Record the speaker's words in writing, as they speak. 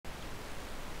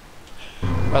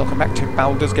Welcome back to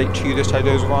Baldur's Gate 2, the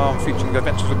Shadows of Arm, featuring the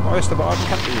adventures of Boris the Bard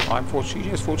Country. I'm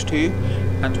Fortunius42,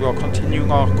 and we are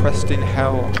continuing our quest in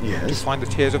Hell to find the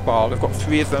Tears of Baal. We've got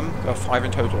 3 of them, there are 5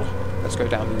 in total. Let's go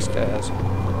down these stairs,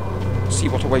 see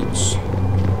what awaits.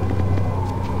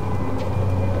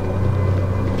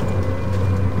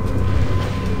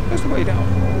 Where's the way down?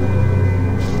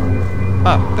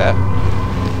 Ah, there.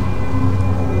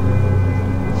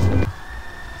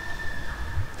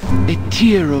 A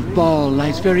tear of Baal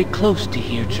lies very close to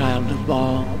here, child of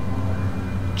Baal.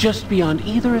 Just beyond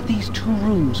either of these 2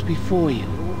 rooms before you.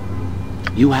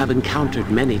 You have encountered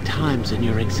many times in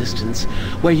your existence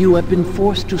where you have been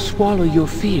forced to swallow your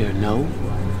fear, no?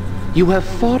 You have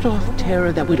fought off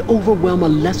terror that would overwhelm a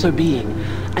lesser being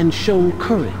and shown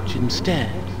courage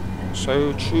instead.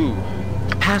 So true.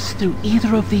 Pass through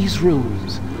either of these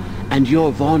rooms, and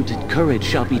your vaunted courage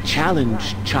shall be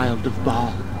challenged, child of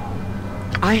Baal.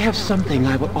 I have something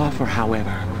I will offer,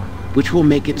 however, which will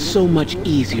make it so much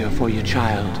easier for your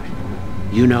child.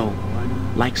 You know,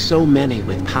 like so many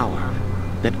with power,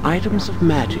 that items of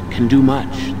magic can do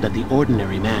much that the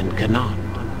ordinary man cannot.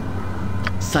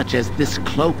 Such as this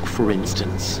cloak, for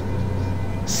instance.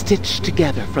 Stitched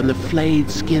together from the flayed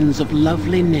skins of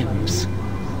lovely nymphs.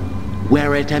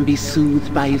 Wear it and be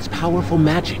soothed by its powerful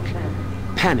magic.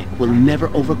 Panic will never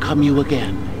overcome you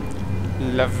again.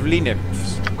 Lovely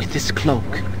nymphs. With this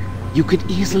cloak, you could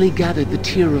easily gather the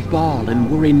Tear of Baal and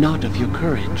worry not of your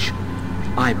courage.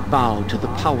 I bow to the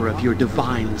power of your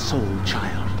divine soul,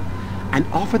 child, and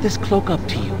offer this cloak up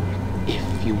to you,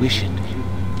 if you wish it.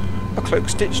 A cloak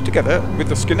stitched together with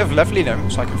the skin of lovely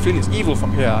nymphs. I can feel its evil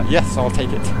from here. Yes, I'll take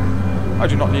it. I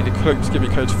do not need a cloak to give me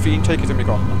courage. Fiend, take it and be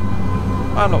gone.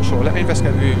 I'm not sure. Let me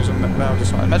investigate the rooms and then I'll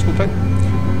decide. Magical cloak?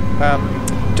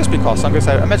 Just because I'm going to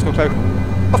say a magical cloak.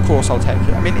 Of course I'll take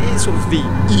it. I mean, it is sort of the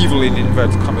evil in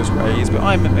inverted commas ways, but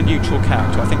I'm a neutral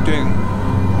character. I think doing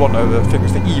one of the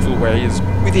things the evil way is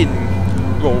within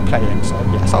role-playing, so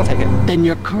yes, I'll take it. Then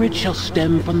your courage shall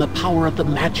stem from the power of the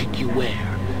magic you wear.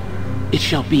 It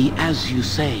shall be as you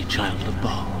say, child of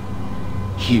Baal.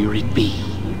 Here it be.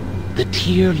 The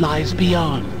tear lies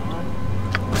beyond.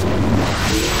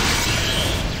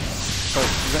 So,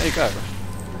 there you go.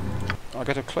 I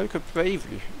get a cloak of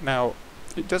bravery. Now,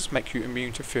 it does make you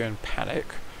immune to fear and panic.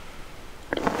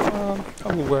 I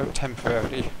will wear it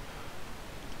temporarily.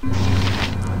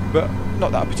 But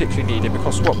not that I particularly need it,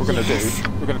 because what we're going to do,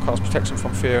 we're going to cast protection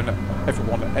from fear on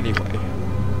everyone anyway.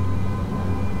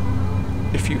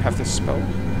 If you have this spell.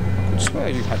 I could swear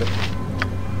you had it.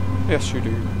 Yes, you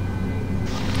do.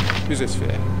 Resist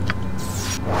fear.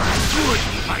 Good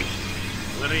fight!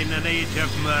 We're in an age of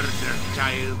murder,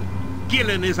 child.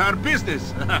 Killing is our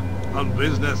business. On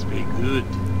business be good.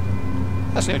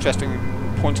 That's an interesting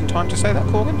point in time to say that,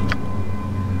 Corgan.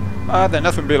 Then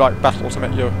nothing be like battle to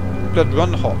make your blood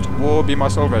run hot. War be my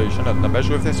salvation, and the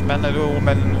measure of this man and all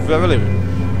men verily.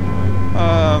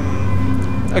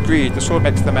 Agreed, the sword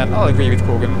makes the man. I'll agree with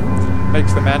Corgan.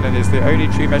 Makes the man and is the only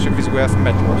true measure of his worth and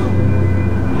metal.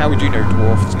 How would you know,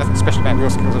 dwarf? There's nothing special about your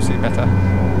skills, I've seen better.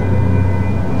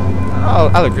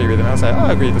 I'll agree with him. I'll say,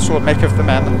 I agree, the sword maketh the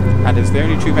man, and is the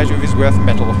only true measure of his worth and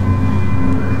metal.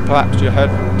 Perhaps your head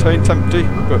taint empty,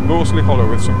 but morsely hollow,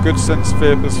 with some good sense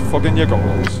vapors fogging your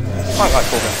goals. Quite like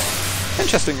Corbin.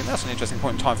 Interesting, that's an interesting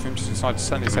point in time for him to decide to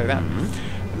suddenly say that.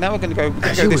 Now we're going to go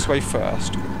this way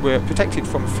first. We're protected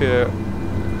from fear.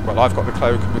 Well, I've got the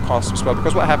cloak and we cast some spell,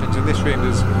 because what happens in this room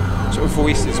is sort of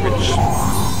voices which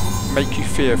make you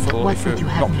fearful if you're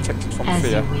not protected from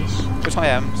fear. But I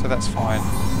am, so that's fine.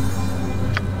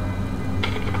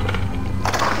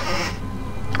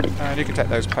 And you can take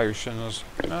those potions.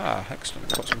 Ah, excellent.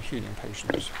 We've got some healing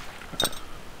potions.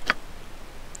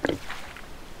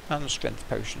 And strength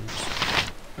potions.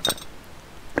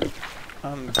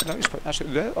 And those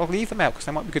actually, I'll leave them out because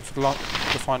they might be good for the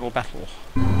final battle.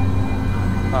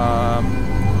 I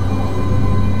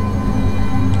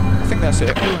think that's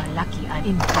it. You are lucky I'm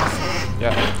impressive.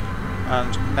 Yeah.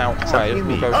 And now I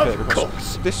will go here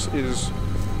because this is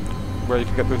where you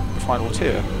can get the final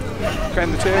tier.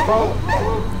 Gain the tier goal.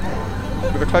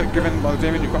 With a cloak given by the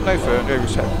demon, you've got no fear and you're able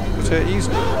to take the tier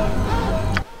easily.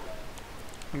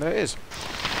 And there it is.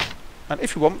 And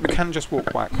if you want, we can just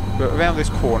walk back. But around this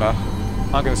corner,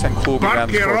 I'm going to send Corgan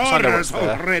around this corner because I know what's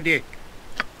there. Already.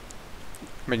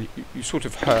 I mean, you sort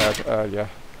of heard earlier.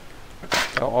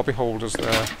 Our beholders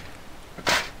there.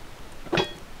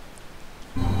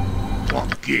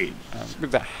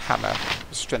 With that hammer,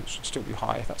 the strength should still be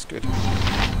high. That's good.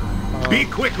 Be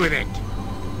quick with it.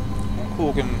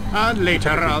 Corgan. And later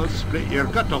I'll split your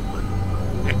gut open.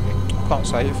 Can't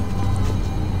save.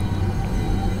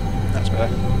 That's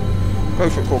better. Go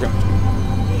for it, Corgan.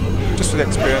 for the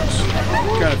experience.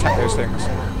 Go and attack those things.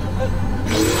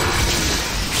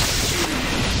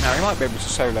 Now, we might be able to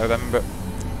solo them, but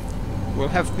we'll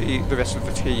have the rest of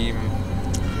the team.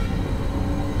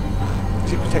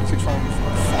 Is it protected from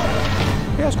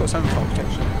fire? Yeah, it's got some fire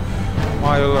protection.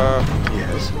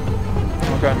 Yes.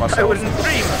 I'll go in myself. I wouldn't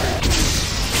dream.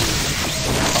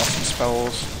 Cast some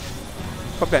spells.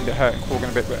 Probably end it hurting Corgan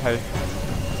a bit, but hey.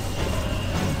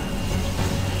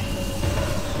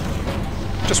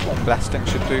 Just one blasting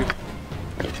should do.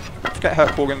 Forget hurt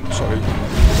Corgan, sorry.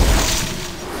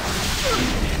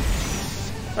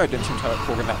 Oh, it didn't seem to hurt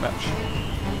Corgan that much.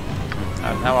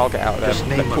 And now I'll get out of there and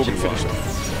let Corgan finish it.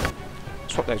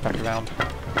 Swap those back around.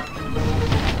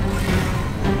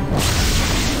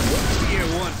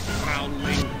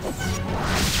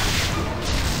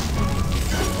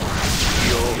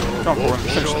 Come on, Corgan,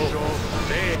 finish it.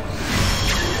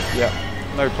 Yeah,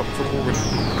 no problem for Corgan.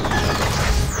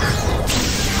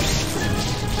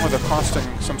 Oh, they're casting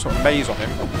some sort of maze on him.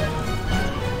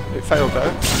 It failed though,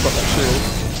 he's got that shield.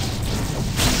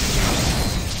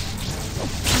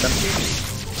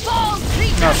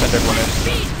 Now send everyone in.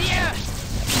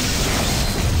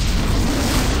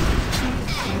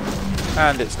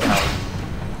 And it's down.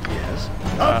 Yes.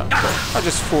 I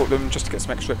just fought them just to get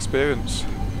some extra experience.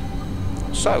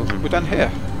 So, we're done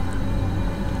here.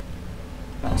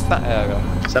 That's that area.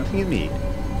 Something you need?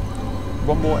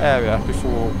 One more area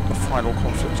before the final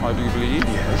conflict, I do believe.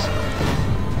 Yes.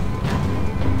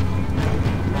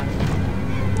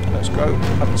 Let's go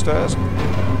up the stairs.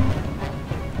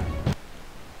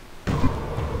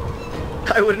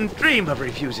 I wouldn't dream of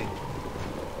refusing.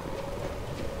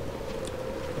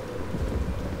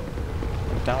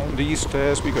 Down these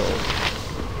stairs we go.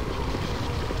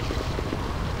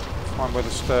 Find where the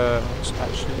stairs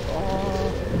actually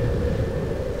are.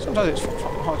 Sometimes it's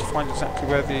hard to find exactly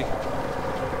where the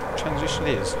transition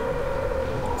is.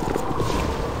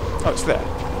 Oh, it's there.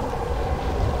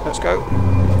 Let's go.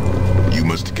 You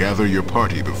must gather your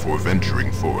party before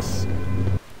venturing forth.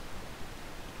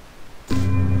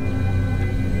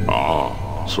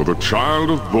 So the child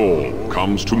of Baal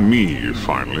comes to me,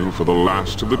 finally, for the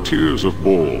last of the tears of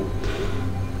Baal.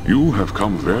 You have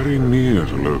come very near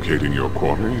to locating your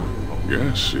quarry.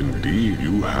 Yes, indeed,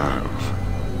 you have.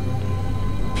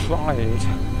 Pride.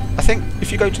 I think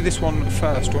if you go to this one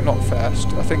first or not first,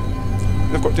 I think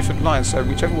they've got different lines, so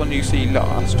whichever one you see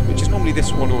last, which is normally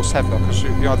this one or Sever, because you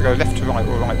either go left to right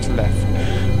or right to left.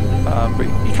 But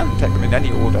you can take them in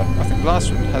any order. I think the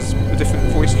last one has a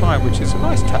different voice line, which is a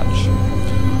nice touch.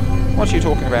 What are you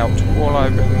talking about? All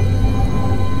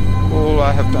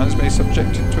I have done is been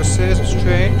subjected to a series of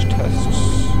strange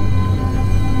tests.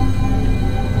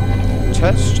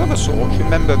 Tests of a sort.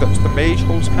 Remember that the mage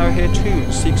holds power here too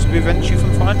and seeks to prevent you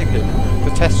from finding him.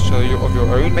 The tests are of your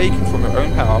own making, from your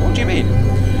own power. What do you mean?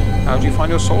 How do you find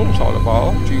your soul, child of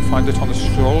Baal? Do you find it on a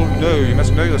stroll? No, you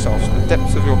must know yourself, the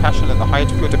depths of your passion and the height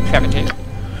of your depravity.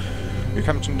 You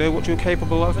come to know what you are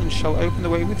capable of and shall open the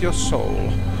way with your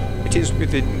soul. It is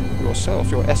within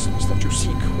yourself, your essence, that you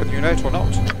seek, whether you know it or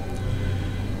not.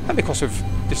 And because of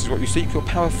this is what you seek, your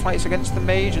power fights against the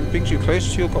mage and brings you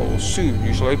closer to your goal. Soon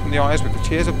you shall open the eyes with the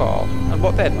tears of Baal. And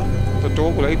what then? The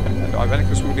door will open, and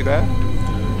Irenicus will be there.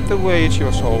 The way to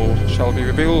your soul shall be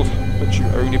revealed, but you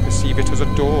only perceive it as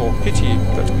a door. Pity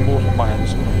that mortal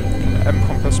minds can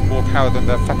encompass more power than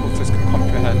their faculties can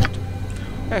comprehend.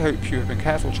 I hope you have been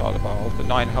careful, child of Baal. The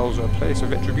Nine Hells are a place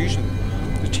of retribution.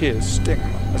 The tears sting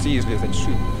as easily as they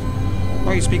soothe.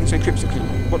 Why are you speaking so cryptically?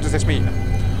 What does this mean?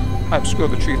 I obscure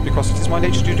the truth because it is my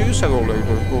nature to do so, O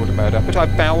Lord of Murder, but I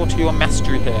bow to your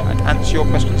mastery here and answer your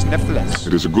questions nevertheless.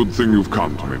 It is a good thing you've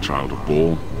come to me, child of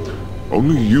Baal.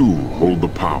 Only you hold the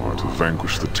power to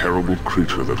vanquish the terrible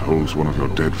creature that holds one of your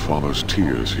dead father's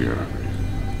tears here.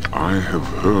 I have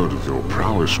heard of your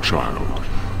prowess, child.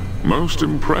 Most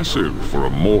impressive for a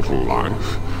mortal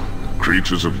life.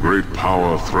 Creatures of great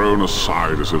power thrown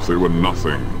aside as if they were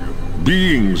nothing.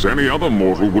 Beings any other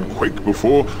mortal would quake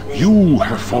before. You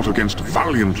have fought against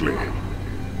valiantly.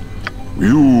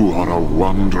 You are a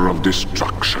wonder of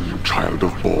destruction, child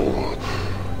of Baal.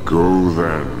 Go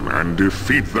then, and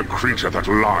defeat the creature that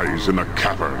lies in the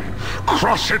cavern.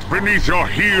 Crush it beneath your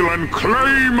heel and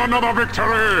claim another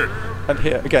victory! And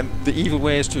here, again, the evil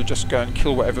way is to just go and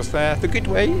kill whatever's there. The good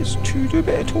way is to do a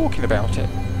bit of talking about it.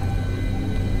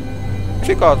 With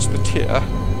regards to the tear,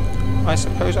 I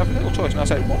suppose I have a little choice, and I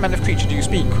say, what manner of creature do you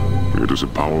speak? It is a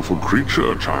powerful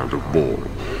creature, child of Baal.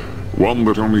 One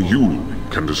that only you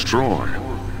can destroy.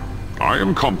 I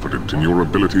am confident in your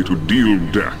ability to deal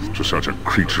death to such a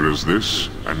creature as this,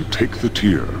 and take the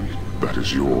tear that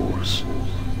is yours.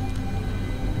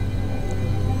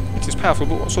 It is powerful,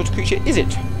 but what sort of creature is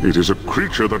it? It is a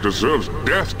creature that deserves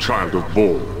death, child of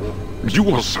Baal.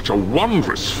 You are such a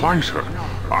wondrous fighter.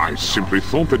 I simply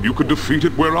thought that you could defeat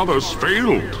it where others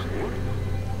failed.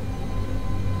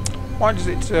 Why does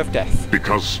it deserve death?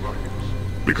 Because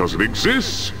it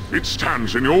exists. It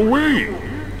stands in your way.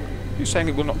 You're saying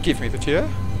it will not give me the tear?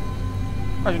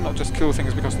 I do not just kill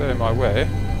things because they're in my way.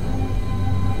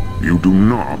 You do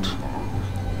not?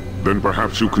 Then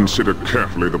perhaps you consider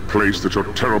carefully the place that your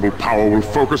terrible power will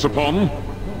focus upon?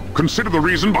 Consider the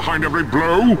reason behind every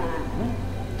blow?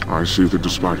 I see that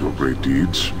despite your great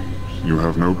deeds, you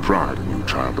have no pride in you,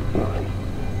 child of Baal.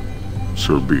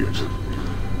 So be it.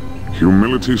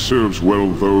 Humility serves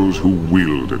well those who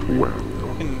wield it well.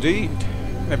 Indeed.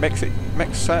 It makes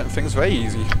certain things very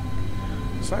easy.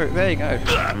 So, there you go.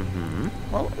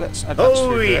 Well, let's advance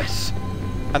through here. Yes.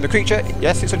 And the creature,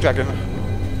 yes, it's a dragon.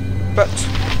 But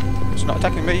it's not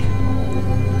attacking me.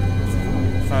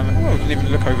 And, oh, we didn't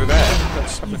even look over there.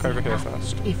 Let's have a look over here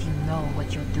first. If you know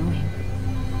what you're doing.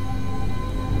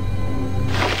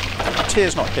 The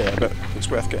tear's not here, but it's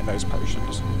worth getting those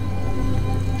potions.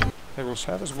 They will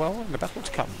serve us well in the battle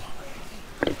to come.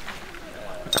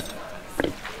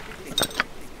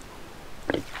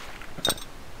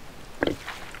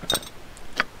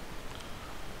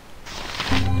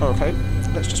 Okay,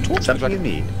 let's just talk to the Something you dragon.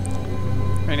 need?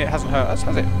 I mean, it hasn't hurt us,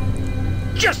 has it?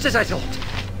 Just as I thought.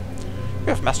 You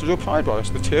have mastered your pride, Boris.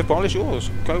 The tear of Baal is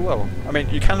yours. Go well. I mean,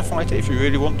 you can fight it if you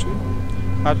really want to.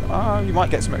 And, you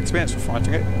might get some experience for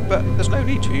fighting it, but there's no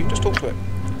need to. You just talk to it.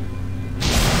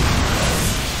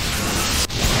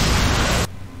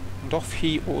 And off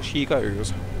he or she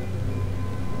goes.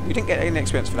 We didn't get any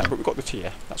experience for that, but we got the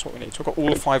tier. That's what we need. So we've got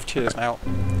all 5 tiers now.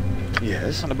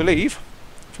 Yes. And I believe,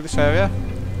 for this area,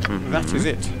 that is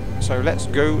it. So let's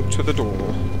go to the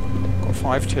door. Got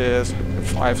 5 tiers,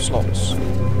 5 slots.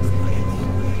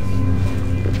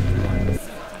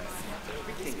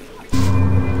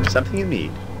 Something you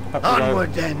need? Up we go.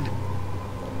 Onward then.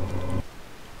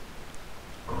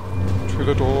 To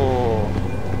the door.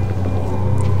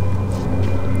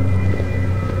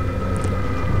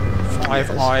 5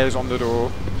 Yes. eyes on the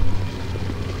door.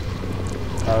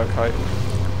 Okay.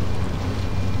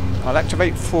 I'll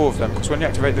activate 4 of them, because when you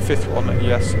activate the 5th one,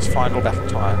 yes, it's final battle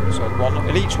time. So 1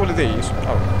 in each one of these.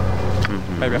 Oh.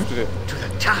 Maybe I have to do it. To the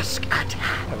task at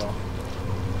hand. Hold on.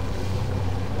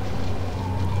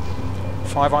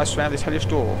 5 eyes surround this hellish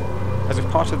door. As if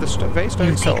part of the very stone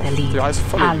You itself, take the lead. the eyes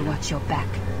follow I'll you, watch your back.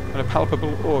 and a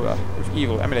palpable aura of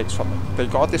evil emanates from them. They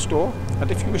guard this door,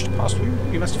 and if you wish to pass through,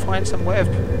 you must find some way of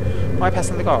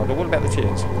bypassing the guard. But what about the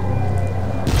tears?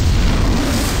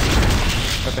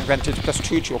 They've been granted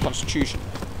 +2 to your constitution.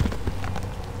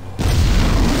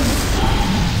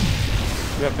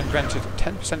 You have been granted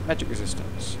 10% magic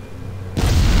resistance.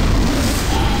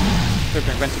 You have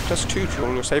been granted +2 to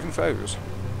all your saving throws.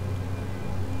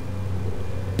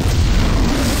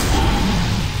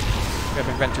 You have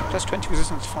been granted +20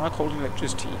 resistance to fire, cold and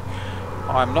electricity.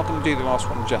 I'm not going to do the last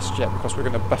one just yet because we're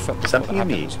going to buff up before Something that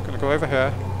you happens. need. I'm going to go over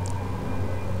here.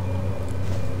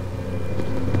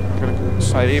 I'm going to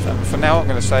save, and for now I'm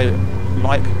going to say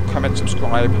like, comment,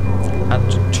 subscribe,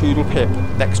 and Toodle Pip.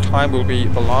 Next time will be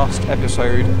the last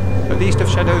episode, at least of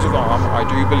Shadows of Arm, I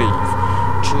do believe.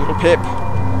 Toodle Pip.